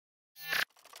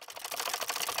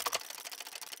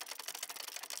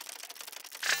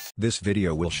This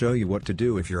video will show you what to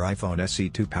do if your iPhone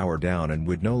SE2 powered down and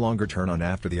would no longer turn on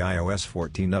after the iOS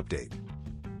 14 update.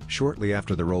 Shortly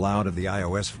after the rollout of the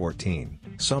iOS 14,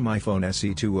 some iPhone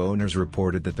SE2 owners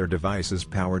reported that their device is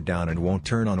powered down and won't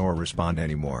turn on or respond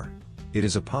anymore. It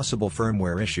is a possible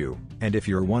firmware issue, and if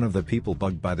you're one of the people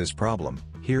bugged by this problem,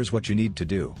 here's what you need to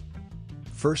do.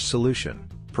 First solution: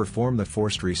 perform the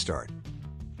forced restart.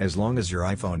 As long as your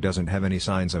iPhone doesn't have any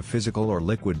signs of physical or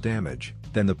liquid damage,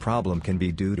 then the problem can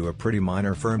be due to a pretty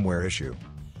minor firmware issue.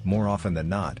 More often than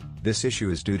not, this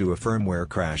issue is due to a firmware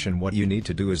crash, and what you need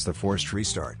to do is the forced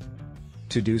restart.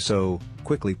 To do so,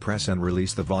 quickly press and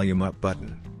release the volume up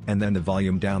button, and then the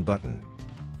volume down button.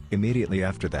 Immediately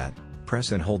after that,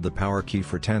 press and hold the power key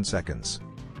for 10 seconds.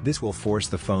 This will force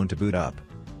the phone to boot up.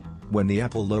 When the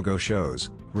Apple logo shows,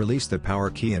 release the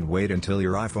power key and wait until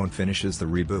your iPhone finishes the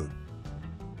reboot.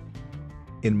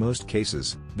 In most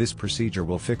cases, this procedure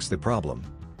will fix the problem.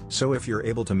 So if you're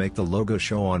able to make the logo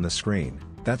show on the screen,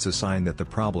 that's a sign that the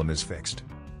problem is fixed.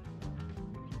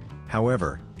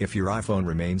 However, if your iPhone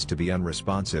remains to be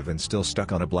unresponsive and still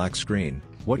stuck on a black screen,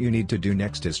 what you need to do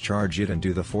next is charge it and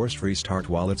do the forced restart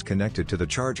while it's connected to the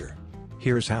charger.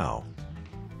 Here's how.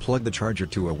 Plug the charger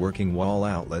to a working wall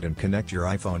outlet and connect your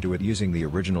iPhone to it using the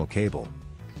original cable.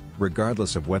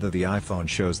 Regardless of whether the iPhone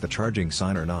shows the charging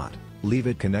sign or not, leave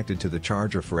it connected to the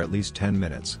charger for at least 10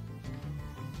 minutes.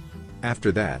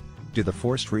 After that, do the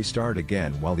forced restart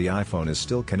again while the iPhone is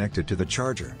still connected to the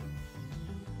charger.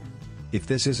 If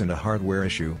this isn't a hardware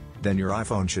issue, then your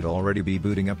iPhone should already be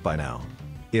booting up by now.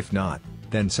 If not,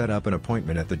 then set up an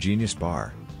appointment at the Genius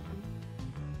Bar.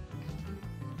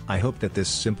 I hope that this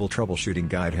simple troubleshooting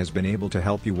guide has been able to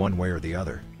help you one way or the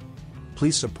other.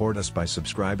 Please support us by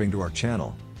subscribing to our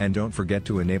channel, and don't forget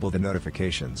to enable the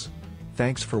notifications.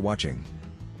 Thanks for watching.